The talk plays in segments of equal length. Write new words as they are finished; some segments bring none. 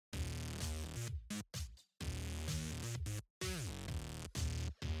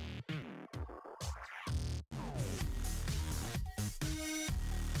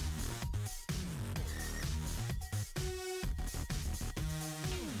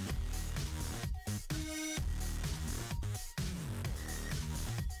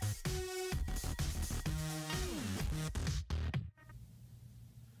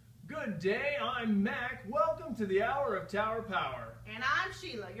Good day, I'm Mac. Welcome to the Hour of Tower Power. And I'm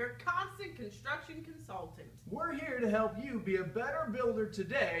Sheila, your constant construction consultant. We're here to help you be a better builder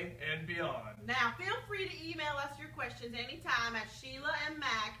today and beyond. Now, feel free to email us your questions anytime at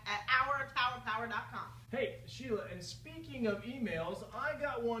SheilaandMac@houroftowerpower.com. Hey, Sheila, and speaking of emails, I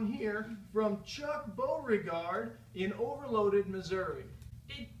got one here from Chuck Beauregard in Overloaded, Missouri.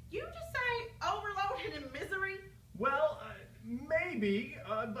 Did you just say overloaded in misery? Well, maybe,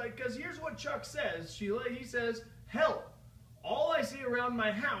 because here's what Chuck says, Sheila. He says, help. All I see around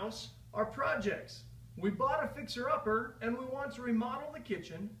my house are projects. We bought a fixer-upper and we want to remodel the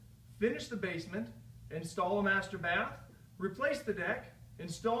kitchen, finish the basement, install a master bath, replace the deck,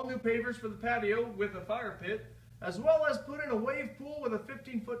 install new pavers for the patio with a fire pit, as well as put in a wave pool with a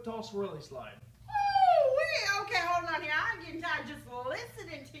 15-foot tall swirly slide. Okay, hold on here. I'm getting tired just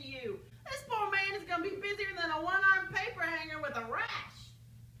listening to you. This poor man is going to be busier than a one-armed paper hanger with a rash.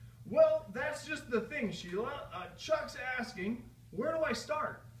 Well, that's just the thing, Sheila. Chuck's asking, where do I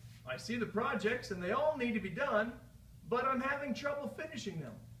start? I see the projects and they all need to be done, but I'm having trouble finishing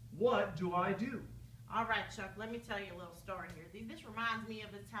them. What do I do? All right, Chuck, let me tell you a little story here. This reminds me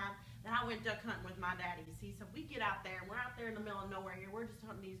of the time that I went duck hunting with my daddy. You see, so we get out there, and we're out there in the middle of nowhere here. We're just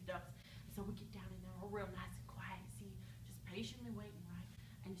hunting these ducks. And so we get down in there, we're real nice and quiet, you see, just patiently waiting, right?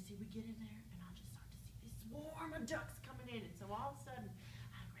 And you see, we get in there, and I just start to see this swarm of ducks coming in. And so all of a sudden,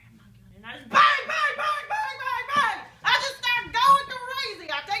 I grab my gun, and I just bang, bang, bang, bang, bang, bang. I just start going crazy.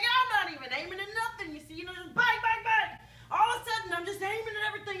 I take it, I'm not even aiming at nothing, you see, just bang, bang, bang. All of a sudden, I'm just aiming at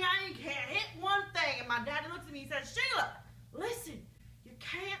everything. I ain't can't hit one thing. And my daddy looks at me and says, Sheila, listen, you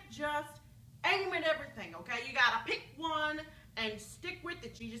can't just aim at everything, okay? You got to pick one and stick with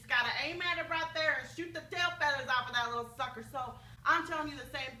it. You just got to aim at it right there and shoot the tail feathers off of that little sucker. So I'm telling you the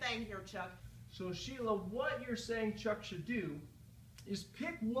same thing here, Chuck. So, Sheila, what you're saying Chuck should do is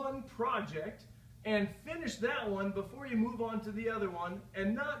pick one project and finish that one before you move on to the other one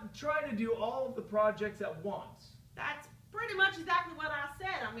and not try to do all of the projects at once. That's pretty much exactly what I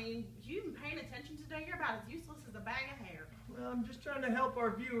said. I mean, you been paying attention today? You're about as useless as a bag of hair. Well, I'm just trying to help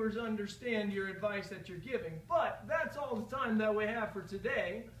our viewers understand your advice that you're giving. But that's all the time that we have for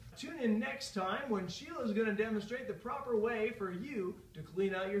today. Tune in next time when Sheila's going to demonstrate the proper way for you to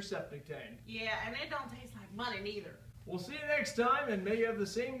clean out your septic tank. Yeah, and it don't taste like money neither. We'll see you next time, and may you have the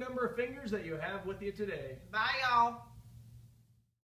same number of fingers that you have with you today. Bye, y'all.